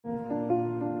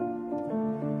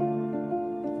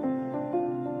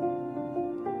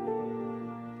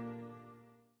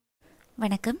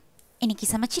வணக்கம். இன்னைக்கு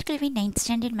சமச்சீர் கல்வி 9th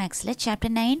ஸ்டாண்டர்ட் மேக்ஸில்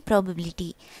சாப்டர் 9 ப்ராபபிலிட்டி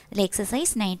இதில்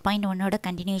எக்ஸசைஸ் 9.1ஓட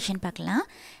கண்டினியூஷன் பார்க்கலாம்.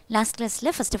 லாஸ்ட் கிளாஸில்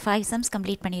ஃபஸ்ட்டு 5 சம்ஸ்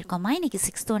கம்ப்ளீட் பண்ணியிருக்கோமா. இன்றைக்கி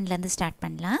 6th ஒன்லேருந்து ஸ்டார்ட்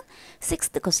பண்ணலாம்.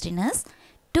 6th question is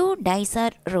 2 dice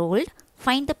are rolled.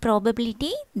 Find the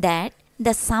probability that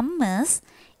the sum is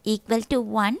equal to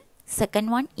 1, second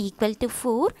one equal to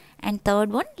 4 and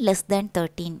third one less than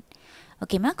 13.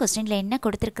 ஓகேம்மா, கொஸ்டினில் என்ன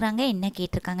கொடுத்துருக்குறாங்க, என்ன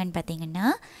கேட்டிருக்காங்கன்னு பார்த்தீங்கன்னா,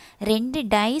 2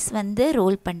 டைஸ் வந்து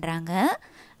ரோல் பண்ணுறாங்க.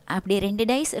 அப்படி 2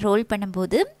 டைஸ் ரோல்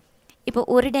பண்ணும்போது இப்போ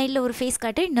ஒரு டையில் ஒரு ஃபேஸ்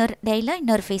காட்டும், இன்னொரு டையில்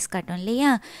இன்னொரு ஃபேஸ் காட்டும்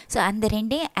இல்லையா. ஸோ அந்த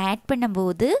ரெண்டையும் ஆட்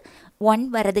பண்ணும்போது 1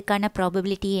 வரதுக்கான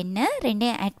ப்ராபபிலிட்டி என்ன,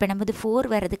 ரெண்டையும் ஆட் பண்ணும்போது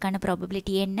 4 வரதுக்கான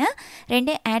ப்ராபபிலிட்டி என்ன,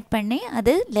 ரெண்டையும் ஆட் பண்ணி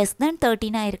அது லெஸ் தேன்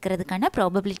 13 இருக்கிறதுக்கான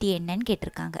ப்ராபபிலிட்டி என்னன்னு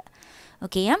கேட்டிருக்காங்க.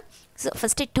 ஓகேயா. ஸோ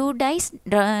ஃபஸ்ட்டு 2 டைஸ்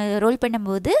ரோல்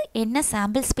பண்ணும்போது என்ன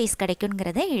சாம்பிள் ஸ்பேஸ்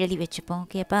கிடைக்குங்கிறத எழுதி வச்சுப்போம்.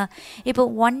 ஓகேப்பா. இப்போ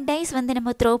 1 டைஸ் வந்து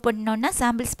நம்ம த்ரோ பண்ணோன்னா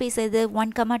சாம்பிள் ஸ்பேஸ் எது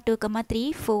 1, 2, 3,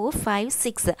 4, 5,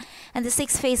 6 அந்த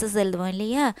 6 ஃபேஸஸ் எழுதுவோம்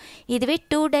இல்லையா. இதுவே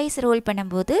 2 டைஸ் ரோல்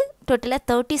பண்ணும்போது டோட்டலாக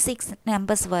 36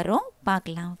 நம்பர்ஸ் வரும்.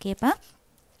 பார்க்கலாம். ஓகேப்பா.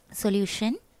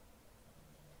 Solution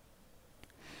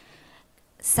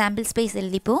sample space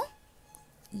எழுதிப்போம்.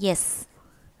 S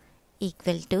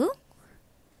equal to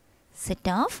set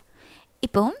of.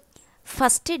 இப்போ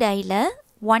ஃபஸ்ட்டு டையில்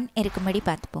 1 இருக்கும்படி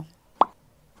பார்த்துப்போம்.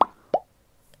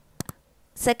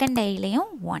 செகண்ட்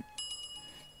டைலையும் 1.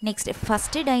 நெக்ஸ்ட்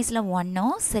ஃபஸ்ட்டு டைஸில்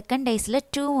 1ம் செகண்ட் டைஸில்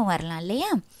 2ம் வரலாம் இல்லையா.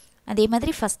 அதே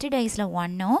மாதிரி ஃபஸ்ட்டு டைஸில்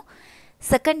 1ம்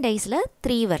செகண்ட் டைஸில்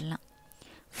 3 வரலாம்.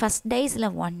 ஃபஸ்ட் டைஸில்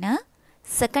 1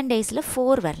 செகண்ட் டைஸில்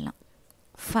 4 வரலாம்.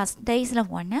 ஃபஸ்ட் டைஸில்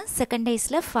 1 செகண்ட்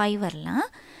டைஸில் 5 வரலாம்.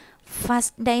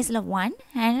 ஃபஸ்ட் டைஸில் 1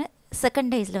 அண்ட்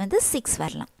செகண்ட் டைஸில் வந்து 6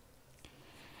 வரலாம்.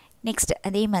 நெக்ஸ்ட்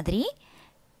அதே மாதிரி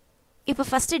இப்போ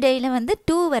ஃபஸ்ட்டு டேயில் வந்து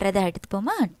 2 வரதை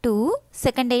எடுத்துப்போமா. 2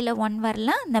 செகண்ட் டேயில் 1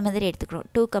 வரலாம். இந்த மாதிரி எடுத்துக்கிறோம்.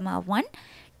 2,1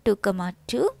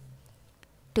 2,2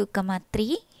 2,3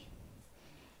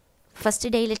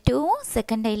 ஃபஸ்ட்டு டேயில் 2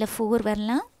 செகண்ட் டேயில் 4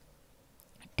 வரலாம்.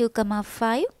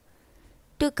 2,5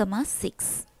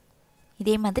 2,6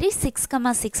 இதே மாதிரி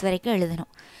 6,6 வரைக்கும்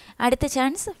எழுதணும். அடுத்த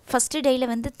சான்ஸ் ஃபஸ்ட்டு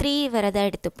டேயில் வந்து 3 வரதை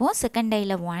எடுத்துப்போம். செகண்ட்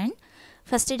டேயில் 1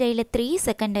 ஃபஸ்ட்டு டேயில் 3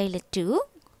 செகண்ட் டேயில் 2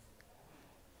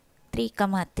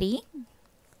 3,3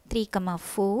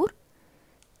 3,4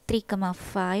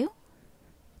 3,5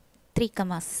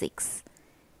 3,6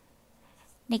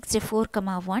 நெக்ஸ்ட்டு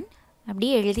 4,1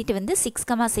 அப்படியே எழுதிட்டு வந்து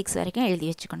 6,6 வரைக்கும் எழுதி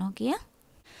வச்சுக்கணும். ஓகேயா.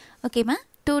 ஓகேம்மா.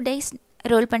 2 டைஸ்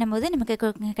ரோல் பண்ணும்போது நமக்கு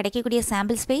கிடைக்கக்கூடிய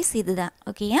சாம்பிள் ஸ்பேஸ் இதுதான்.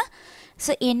 ஓகேயா.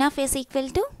 So N of S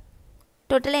equal to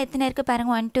டோட்டலாக எத்தனை இருக்குது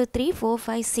பாருங்கள். 1 2 3 4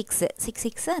 5 6 6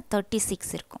 6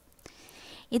 36 இருக்கும்.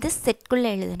 இது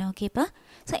செட்குள்ளே எழுதணும். ஓகேப்பா.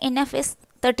 ஸோ என் ஆஃப் எஸ்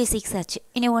 36 ஆச்சு.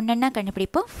 இனி ஒன்றுன்னா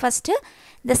கண்டுபிடிப்போம். First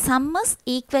the some is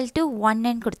equal to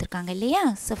 1ன்னு கொடுத்துருக்காங்க இல்லையா.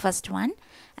 ஸோ ஃபஸ்ட் ஒன்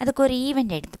அதுக்கு ஒரு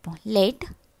ஈவெண்ட் எடுத்துப்போம். Let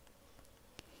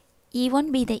E1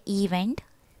 be the event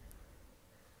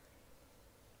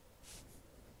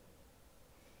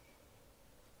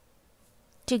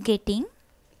to getting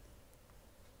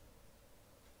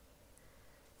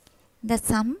the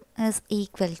sum is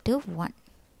equal to 1.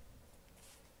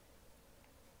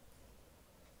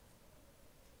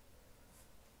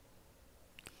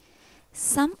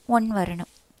 Some 1 வரணும்.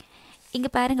 இங்கே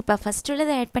பாருங்கப்பா, ஃபஸ்ட்டு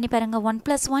உள்ளதை ஆட் பண்ணி பாருங்கள். 1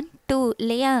 + 1 2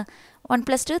 இல்லையா. 1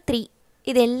 + 2 3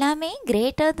 இது எல்லாமே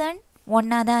கிரேட்டர் தேன்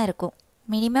 1 தான் இருக்கும்.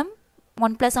 மினிமம்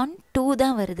 1 + 1 2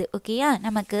 தான் வருது. ஓகேயா.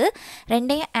 நமக்கு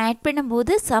ரெண்டையும் ஆட்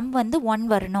பண்ணும்போது சம் வந்து 1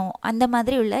 வரணும். அந்த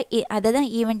மாதிரி உள்ள அதை தான்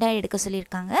ஈவெண்ட்டாக எடுக்க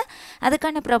சொல்லியிருக்காங்க.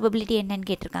 அதுக்கான ப்ராபபிலிட்டி என்னன்னு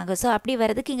கேட்டிருக்காங்க. ஸோ அப்படி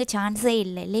வர்றதுக்கு இங்கே சான்ஸே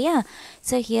இல்லை இல்லையா.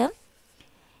 So here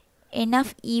n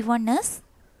of E1 is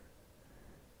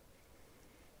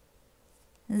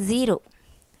 0.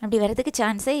 அப்படி வரதுக்கு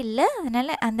சான்ஸே இல்லை.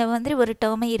 அதனால் அந்த மாதிரி ஒரு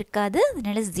டேர்மே இருக்காது.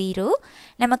 அதனால் 0.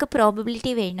 நமக்கு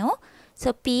ப்ராபபிலிட்டி வேணும். So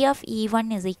P of E1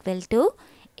 is equal to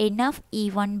n of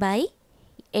E1 by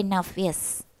n of S.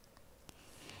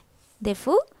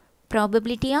 Therefore,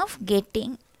 probability of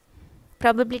getting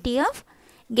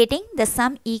the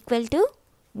sum equal to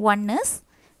 1 is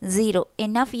 0.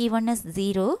 n of E1 is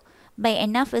 0 by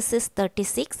n of S is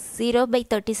 36. 0 by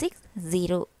 36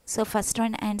 0. So first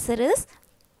one answer is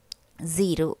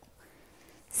 0.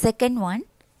 Second one,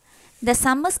 the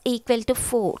sum is equal to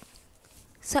 4.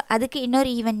 So அதுக்கு இன்னொரு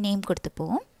event name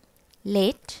கொடுத்துப்போம்.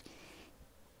 Let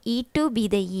E2 be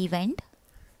the event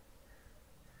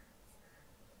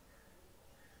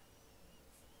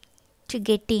to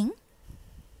getting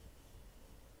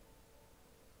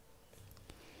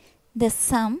the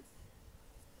sum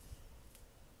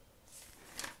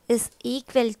is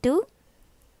equal to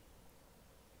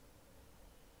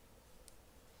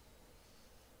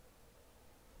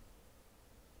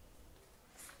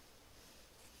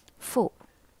 4.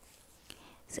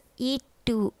 So E2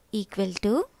 2 equal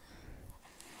to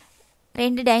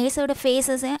ரெண்டு டயஸோட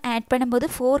ஃபேஸஸையும் add பண்ணும்போது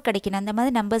 4 கிடைக்கணும். அந்த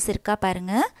மாதிரி numbers இருக்கா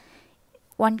பாருங்கள்.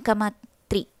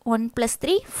 1,3 1 +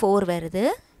 3 4 வருது.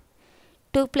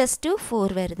 2 + 2 4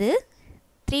 வருது.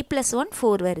 3 + 1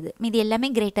 4 வருது. மீதி எல்லாமே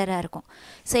கிரேட்டராக இருக்கும்.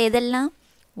 ஸோ இதெல்லாம்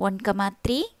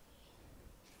 1,3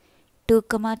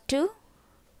 2,2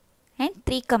 and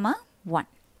 3,1.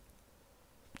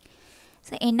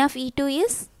 So n of E2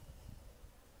 is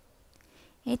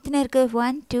எத்தனை இருக்குது?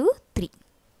 1 2 3.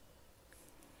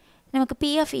 நமக்கு P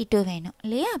of E2 வேணும்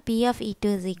இல்லையா? P of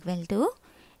E2 is equal to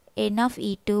n of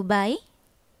E2 by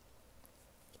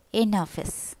n of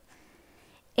S.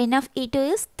 n of E2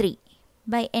 is 3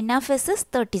 by n of S is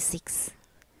 36.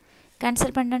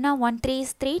 Cancel பண்ணோன்னா 1 3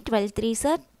 is 3, 12 3s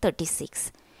are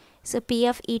 36. So P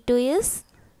of E2 is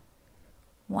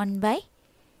 1 by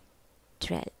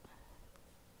 12.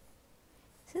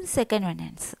 So the second one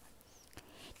answer.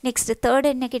 Next third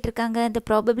என்ன கேட்டிருக்காங்க? The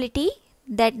probability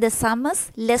that the sum is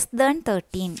less than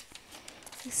 13.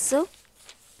 So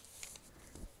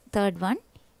third one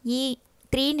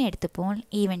E3 ன்னு எடுத்துப்போம்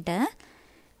ஈவெண்ட்டை.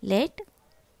 Let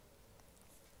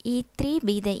E3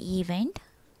 be the event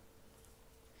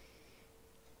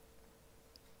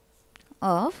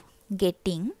of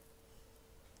getting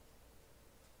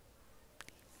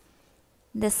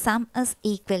the sum is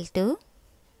equal to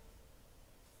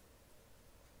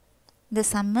the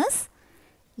sum is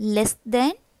less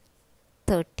than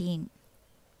 13.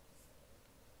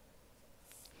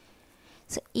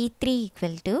 So E3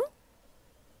 equal to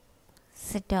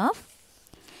set of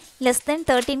less than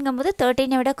 13 கம்போது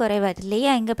 13 விட குறைவாது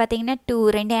இல்லையா? இங்கே பார்த்தீங்கன்னா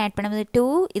 2 ரெண்டே add பண்ணும்போது 2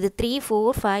 இது 3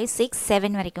 4 5 6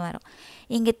 7 வரைக்கும் வரும்.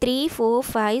 இங்கே 3 4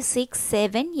 5 6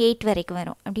 7 8 வரைக்கும்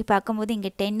வரும். அப்படி பார்க்கும்போது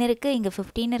இங்கே 10 இருக்குது, இங்கே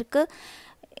 15 இருக்குது,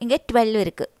 இங்கே 12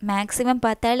 இருக்குது. மேக்ஸிமம்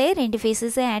பார்த்தாலே ரெண்டு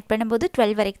ஃபேஸஸை ஆட் பண்ணும்போது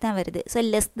 12 வரைக்கும் தான் வருது. ஸோ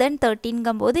லெஸ் தென்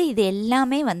 13 இது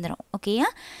எல்லாமே வந்துடும். ஓகேயா?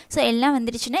 ஸோ எல்லாம்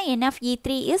வந்துடுச்சுன்னா n of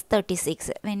E3 is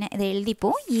 36. வேணா இதை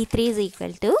எழுதிப்போம். E3 is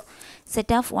equal to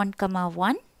set of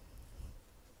 1,1.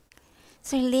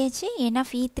 So எழுதியாச்சு. n of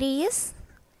E3 is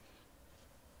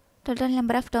total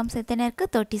number of terms எத்தனை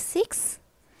இருக்குது? 36.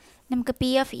 நமக்கு P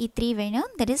of E3 வேணும்.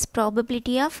 That is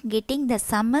probability of getting the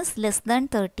sum is less than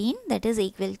 13. That is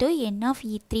equal to n of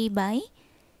E3 by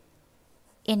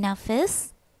n of S.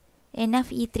 n of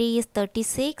E3 is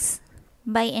 36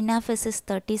 by n of S is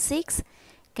 36.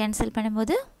 Cancel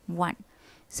பண்ணும்போது 1.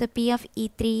 So P of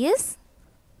E3 is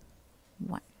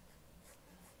 1.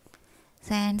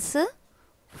 So answer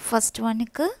first one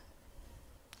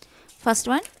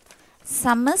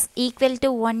sum is equal to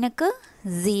 1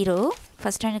 0.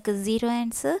 First one 0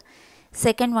 answer.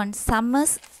 Second one sum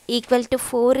is equal to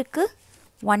 4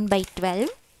 1 by 12.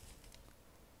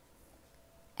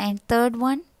 And third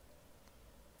one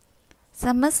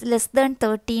sum is less than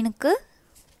 13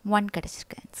 1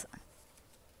 கிடைச்சிருக்கு answer.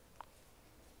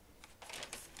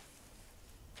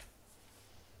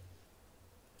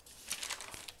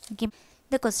 Okay.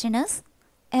 The question is,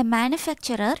 a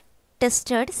manufacturer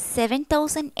tested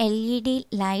 7,000 LED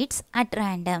lights at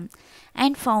random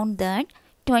and found that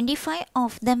 25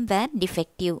 of them were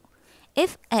defective.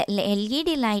 If a LED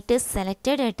light is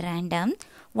selected at random,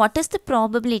 what is the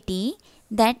probability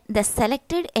that the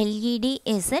selected LED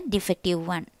is a defective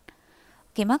one?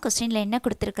 ஓகேம்மா, கொஸ்டினில் என்ன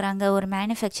கொடுத்துருக்குறாங்க? ஒரு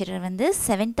manufacturer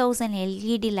 7,000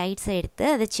 LED லைட்ஸை எடுத்து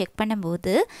அதை check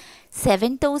பண்ணும்போது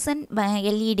 7,000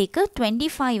 எல்இடிக்கு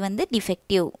 25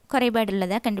 defective குறைபாடு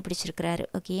உள்ளதாக கண்டுபிடிச்சிருக்கிறாரு.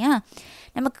 ஓகேயா?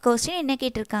 நமக்கு கொஸ்டின் என்ன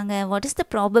கேட்டிருக்காங்க? What is the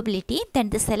probability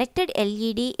that the selected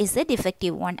LED is a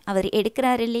defective one? அவர்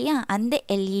எடுக்கிறாரு இல்லையா, அந்த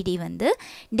எல்இடி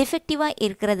டிஃபெக்டிவாக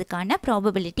இருக்கிறதுக்கான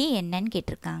ப்ராபபிலிட்டி என்னன்னு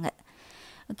கேட்டிருக்காங்க.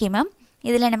 ஓகே மேம்,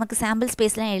 இதில் நமக்கு சாம்பிள்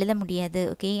ஸ்பேஸ்லாம் எழுத முடியாது.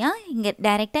 ஓகேயா? இங்கே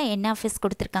டைரெக்டாக என்ஆஃப்எஸ்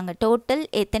கொடுத்துருக்காங்க. டோட்டல்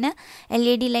எத்தனை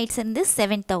எல்இடி லைட்ஸ்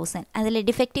 7,000, அதில்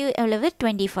டிஃபெக்டிவ் எவ்வளவு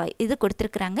 25 இது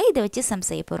கொடுத்துருக்குறாங்க. இதை வச்சு சம்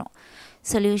செய்ய போகிறோம்.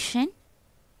 Solution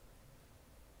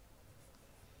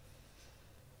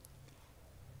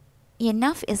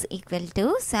n of is equal to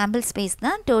sample space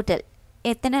தான் டோட்டல்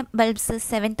எத்தனை பல்ப்ஸ்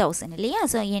 7,000 இல்லையா?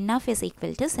 So n of is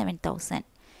equal to 7,000.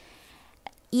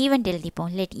 Event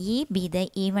எழுதிப்போம். Let E be the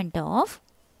event of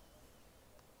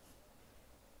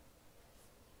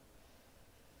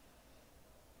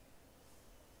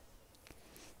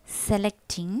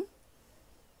selecting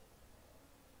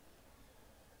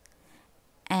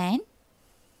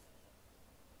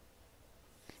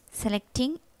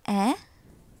a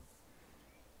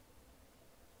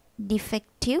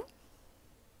defective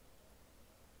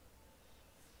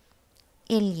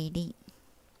LED.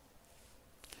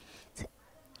 So,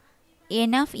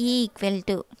 n of E equal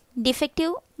to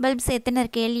defective bulbs எத்தனை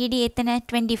இருக்கு? LED எத்தனை?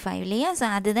 25 இல்லையா? So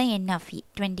அதுதான் n of E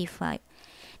 25.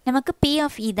 நமக்கு P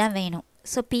of E தான் வேணும்.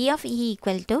 So P of E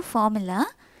equal to formula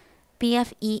P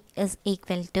of E is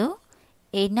equal to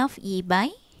N of E by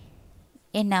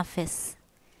N of S.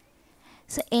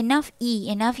 So N of E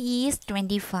is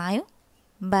 25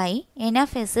 by N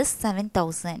of S is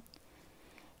 7000.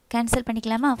 Cancel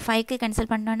பண்ணிக்கலாமா 5 க்கு cancel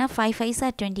பண்ணோம்னா 5 5s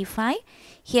are 25.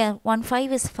 Here 1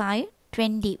 5 is 5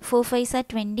 20. 4 5s are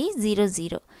 20 0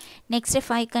 0. Next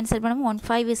 5 cancel பண்ணோம் 1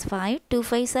 5 is 5 2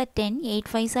 5s are 10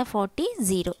 8 5s are 40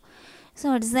 0. So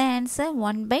what is the answer?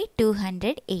 1 by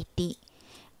 280.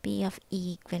 P of E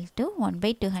equal to 1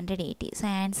 by 280. So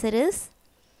answer is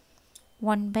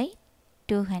 1 by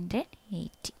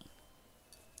 280.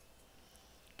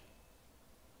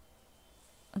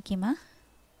 Okay ma.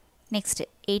 Next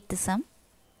 8th sum.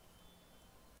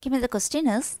 Okay, the question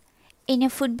is, in a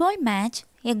football match,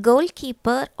 a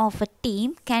goalkeeper of a team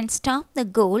can stop the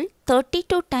goal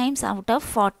 32 times out of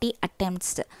 40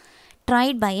 attempts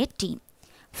tried by a team.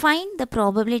 Find the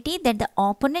probability that the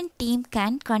opponent team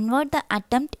can convert the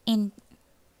attempt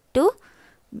into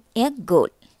a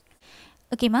goal.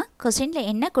 ஓகேம்மா கொஸ்டினில்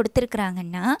என்ன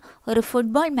கொடுத்துருக்குறாங்கன்னா ஒரு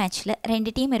football மேட்ச்சில்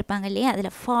 2 team இருப்பாங்க இல்லையா அதில்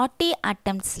 40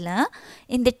 அட்டம்ப்ட்ஸில்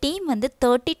இந்த team வந்து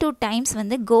 32 டைம்ஸ்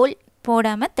வந்து கோல்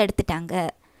போடாமல் தடுத்துட்டாங்க.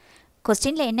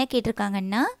 கொஸ்டினில் என்ன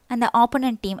கேட்டிருக்காங்கன்னா அந்த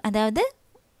ஆப்போனன்ட் டீம் அதாவது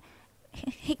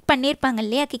கிக் பண்ணியிருப்பாங்க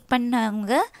இல்லையா கிக்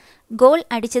பண்ணவங்க கோல்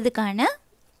அடித்ததுக்கான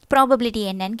ப்ராபபிலிட்டி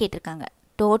என்னன்னு கேட்டிருக்காங்க.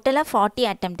 டோட்டலாக 40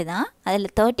 அட்டம்ப்ட் தான் அதில்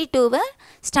 32வை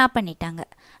ஸ்டாப் பண்ணிட்டாங்க.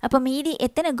 அப்போ மீதி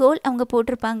எத்தனை கோல் அவங்க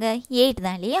போட்டிருப்பாங்க 8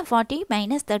 தான் இல்லையா 40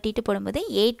 மைனஸ் 32 போடும்போது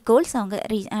 8 கோல்ஸ் அவங்க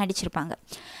அடிச்சிருப்பாங்க.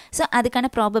 ஸோ அதுக்கான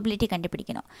ப்ராபபிலிட்டி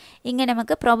கண்டுபிடிக்கணும். இங்கே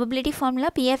நமக்கு probability formula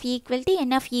P of E equal to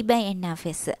N of E by N of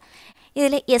S.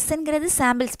 இதில் எஸ்ங்கிறது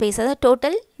சாம்பிள் ஸ்பேஸ் அதாவது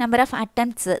total number of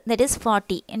attempts that is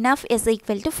 40 N of S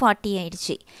equal to 40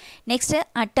 ஆயிடுச்சு. Next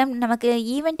அட்டம் நமக்கு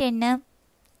event என்ன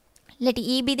let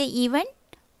E be the event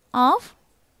of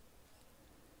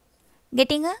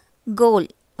getting a goal.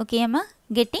 Okay amma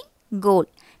getting goal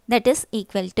that is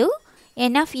equal to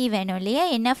N of E வேணும் இல்லையா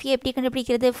N of E எப்படி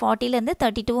கண்டுபிடிக்கிறது 40லேருந்து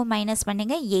 32 minus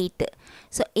பண்ணுங்க 8.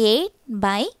 So 8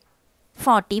 by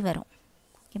 40 வரும்.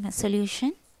 ஓகேம்மா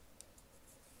solution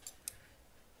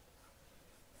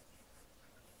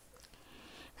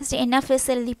first N of S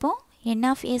எழுதிப்போம். N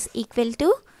of S equal to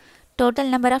total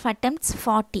number of attempts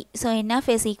 40. So N of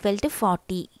S equal to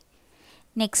 40.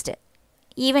 Next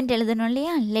event எழுதணும்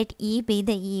இல்லையா let E be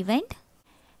the event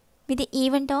with the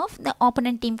event of the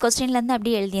opponent team. கொஸ்டின்லேருந்து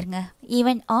அப்படியே எழுதிருங்க.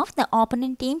 event of the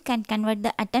opponent team can convert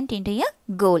the attempt into a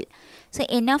goal. so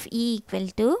N of E equal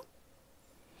to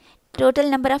total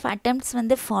number of attempts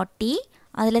வந்து 40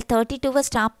 அதில் 32வை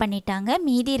stop பண்ணிட்டாங்க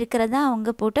மீதி இருக்கிறதா அவங்க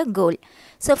போட்ட கோல்.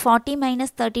 So 40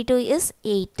 minus 32 is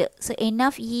 8. So N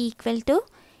of E equal to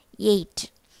 8.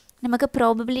 நமக்கு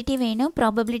probability வேணும்.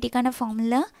 ப்ராபபிலிட்டிக்கான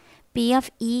formula P of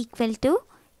E equal to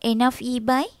N of E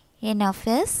by N of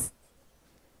S.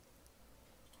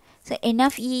 So N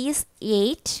of E is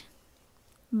 8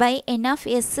 by N of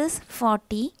S is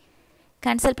 40.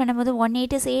 Cancel பண்ணும்போது 1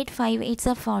 8 is 8 5 8s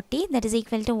are 40 that is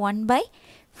equal to 1 by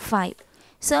 5.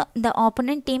 So the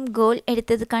opponent team goal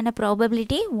எடுத்ததுக்கான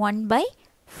probability 1 by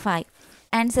 5.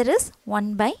 Answer is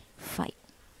 1 by 5.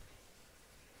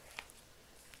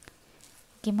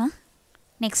 Okay ma.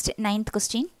 Next 9th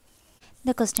question.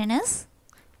 The question is,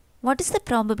 what is the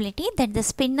probability that the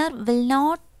spinner will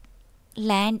not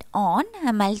land on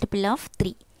a multiple of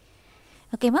 3?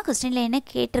 Okay ma, question la enna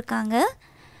கேட்டிருக்காங்க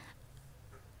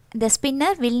the spinner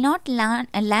will not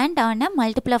land on a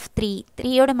multiple of 3.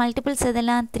 3 ஓட multiples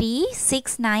எதெல்லாம் 3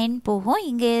 6 9 போகும்.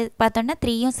 இங்கே பார்த்தோன்னா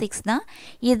 3யும் 6 தான்.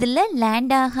 இதில்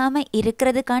land ஆகாமல்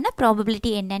இருக்கிறதுக்கான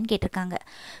ப்ராபபிலிட்டி என்னன்னு கேட்டிருக்காங்க.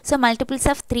 ஸோ மல்டிபிள்ஸ்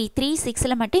ஆஃப் 3 3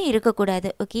 6ல் மட்டும்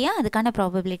இருக்கக்கூடாது. ஓகேயா அதுக்கான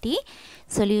probability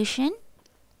solution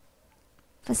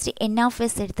first N of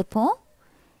S எடுத்துப்போம்.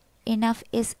 N of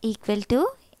S equal to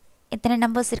எத்தனை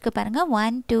நம்பர்ஸ் இருக்குது பாருங்கள்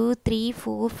 1 2 3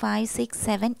 4 5 6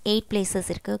 7 8 பிளேசஸ்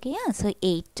இருக்குது. ஓகேயா ஸோ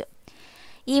 8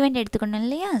 ஈவெண்ட் எடுத்துக்கணும்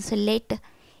இல்லையா. So let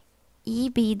E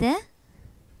be the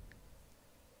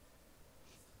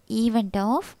event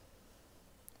of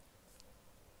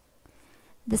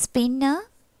the spinner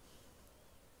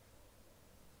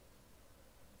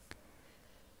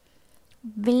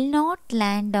will not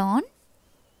land on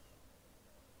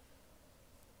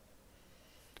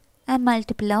a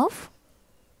multiple of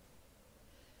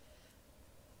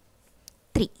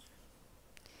 3.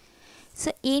 So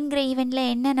ஈங்கிற ஈவெண்ட்டில்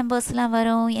என்ன நம்பர்ஸ்லாம்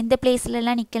வரும் எந்த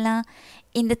பிளேஸ்லலாம் நிற்கலாம்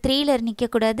இந்த 3ல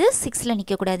நிற்கக்கூடாது 6ல்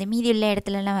நிற்கக்கூடாது மீதி உள்ள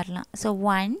இடத்துலலாம் வரலாம். ஸோ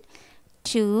 1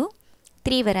 2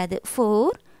 3 வராது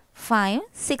 4 5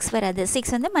 6 வராது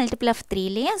 6 வந்து மல்டிபிள் ஆஃப் 3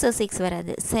 இல்லையா. ஸோ 6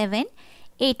 வராது 7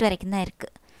 8 வரைக்கும் தான்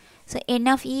இருக்குது. So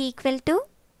N of E equal to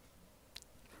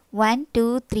 1 2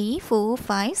 3 4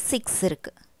 5 6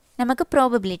 இருக்குது. நமக்கு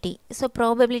probability. So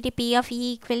probability P of E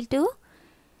equal to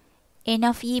N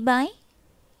of E by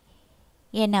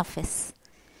N of S.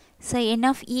 So N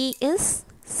of E is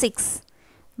 6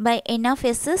 by N of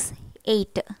S is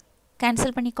 8.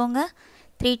 Cancel பண்ணிக்கோங்க.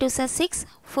 3 2s are 6,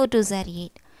 4 2s are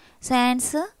 8. So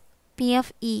answer P of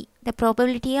E, the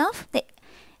probability of the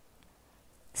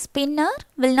spinner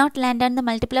will not land on the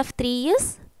multiple of 3 is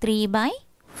 3 by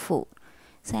 4.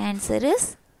 So answer is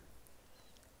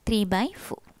 3 by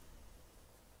 4.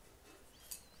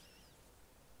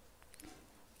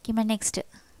 Okay, my next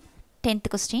 10th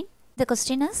question. The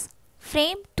question is,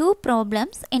 frame two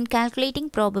problems in calculating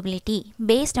probability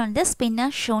based on the spinner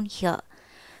shown here.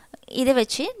 இதை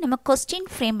வச்சு நம்ம question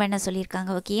frame பண்ண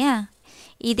சொல்லியிருக்காங்க. ஓகேயா,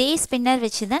 இதே spinner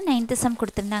வச்சு தான் 9th some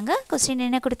கொடுத்துருந்தாங்க. கொஸ்டின்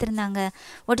என்ன கொடுத்துருந்தாங்க?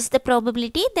 What is the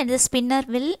probability that the spinner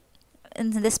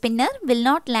will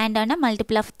not land on a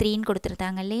multiple of 3ன்னு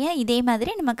கொடுத்துருந்தாங்க இல்லையா? இதே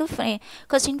மாதிரி நமக்கு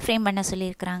கொஸ்டின் ஃப்ரேம் பண்ண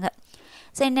சொல்லியிருக்கிறாங்க.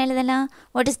 ஸோ என்ன எழுதலாம்?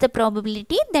 What is the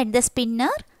probability that the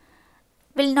spinner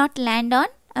will not land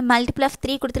on multiple of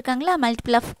 3 கொடுத்துருக்காங்களா,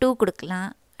 மல்டிபிள் ஆஃப் 2 கொடுக்கலாம்.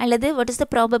 அல்லது what is the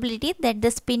probability that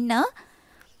the spinner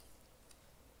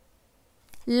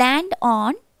land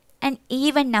on an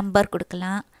even number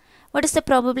கொடுக்கலாம். what is the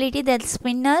probability that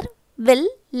spinner will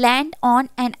land on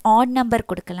an odd number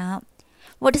கொடுக்கலாம்.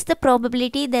 what is the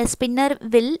probability that spinner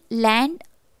will land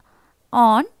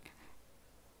on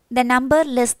the number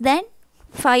less than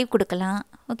 5 கொடுக்கலாம்.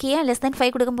 ஓகேயா, less than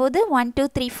 5 கொடுக்கும்போது 1 2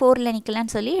 3 4ல்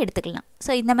நிற்கலான்னு சொல்லி எடுத்துக்கலாம்.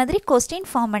 So இந்த மாதிரி question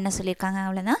form பண்ண சொல்லியிருக்காங்க.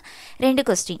 அவ்வளோதான், 2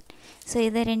 கொஸ்டின். ஸோ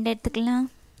இதை 2 எடுத்துக்கலாம்.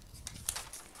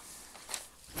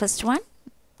 First one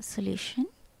solution.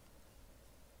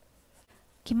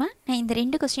 ஓகேம்மா, நான் இந்த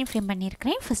 2 கொஸ்டின் ஃப்ரேம்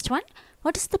பண்ணியிருக்கிறேன். First one,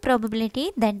 what is the probability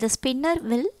that the spinner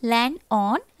will land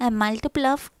on a multiple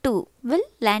of 2 will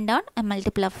land on a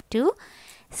multiple of 2.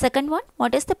 Second one,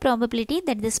 what is the probability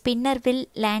that the spinner will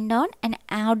land on an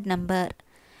add number.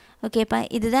 ஓகேப்பா,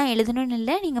 இதுதான் எழுதணும்னு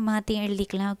இல்லை, நீங்கள் மாற்றி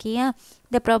எழுதிக்கலாம். ஓகேயா,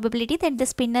 the probability that the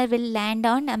spinner will land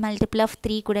on a multiple of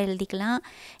 3 கூட எழுதிக்கலாம்.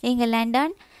 இங்கே land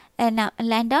on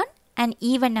and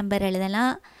even number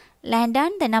எழுதலாம். land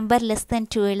on the number less than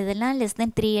 2 எழுதலாம், less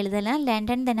than 3 எழுதலாம், land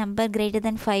on the number greater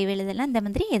than 5 எழுதலாம். இந்த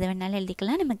மாதிரி எது வேணாலும்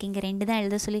எழுதிக்கலாம். நமக்கு இங்கே 2 தான்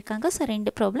எழுத சொல்லியிருக்காங்க. So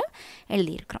 2 problem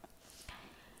எழுதியிருக்கிறோம்.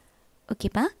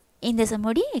 ஓகேப்பா, இந்த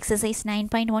சம்மோடி எக்ஸசைஸ்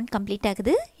 9.1 கம்ப்ளீட்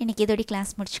ஆகுது. இன்றைக்கி இதோட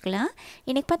கிளாஸ் முடிச்சுக்கலாம்.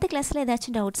 இன்றைக்கி பார்த்த கிளாஸில்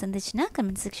ஏதாச்சும் டவுட்ஸ் இருந்துச்சுன்னா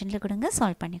கமெண்ட் செக்ஷனில் கொடுங்க,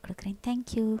 சால்வ் பண்ணி கொடுக்குறேன்.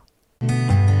 தேங்க்யூ.